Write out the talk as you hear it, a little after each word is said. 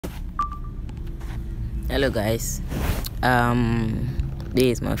Hello guys,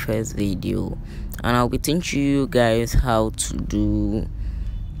 this is my first video and I'll be teaching you guys how to do,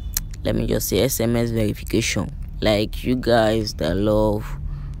 let me just say, SMS verification. Like you guys that love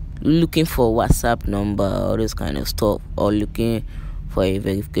looking for WhatsApp number, all this kind of stuff, or looking for a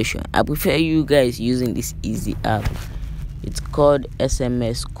verification, I prefer you guys using this easy app. It's called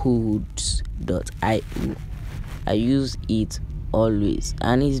SMS codes.io. I use it always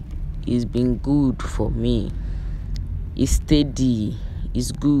and it's been good for me. It's steady,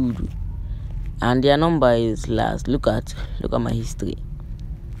 it's good, and their number is last. Look at my history.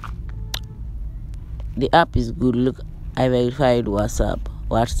 The app is good. Look, I verified WhatsApp,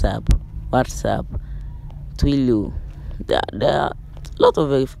 Twilio. There are a lot of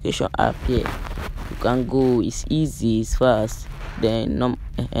verification app here. You can go, it's easy, it's fast. Then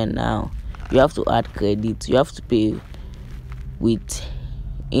and now you have to add credit. You have to pay with,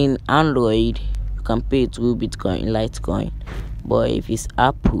 in Android you can pay through Bitcoin, Litecoin, but if it's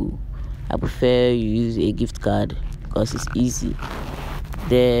Apple, I prefer you use a gift card because it's easy.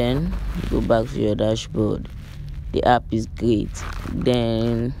 Then you go back to your dashboard. The app is great.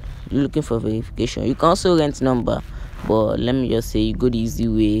 Then you're looking for verification. You can also rent number, but let me just say, you go the easy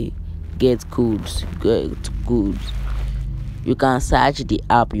way. Get codes. You can search the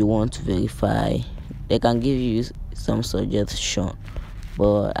app you want to verify. They can give you some suggestion,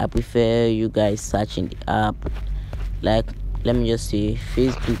 but I prefer you guys searching the app. Like, let me just say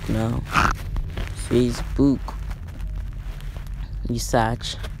Facebook now. Facebook, you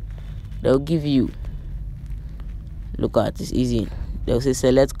search, they'll give you, look at, it's easy. They'll say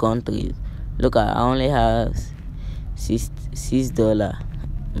select countries. Look at, I only have $6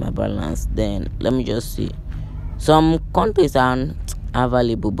 my balance. Then let me just see, some countries aren't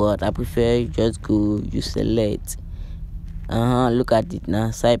available, but I prefer you just go, you select. Look at it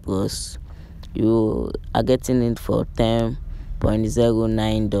now. Cyprus, you are getting it for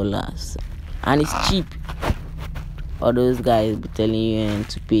 $10.09, and it's cheap. All those guys be telling you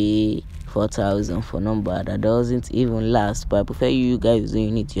to pay 4,000 for number that doesn't even last, but I prefer you guys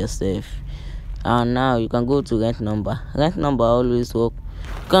doing it yourself. And now you can go to rent number. Rent number always work.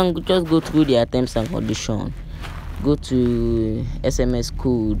 You can just go through their terms and conditions. Go to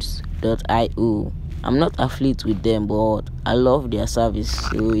smscodes.io. I'm not affiliate with them, but I love their service,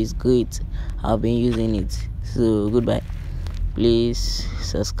 so it's great. I've been using it. So goodbye. Please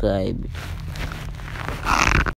subscribe.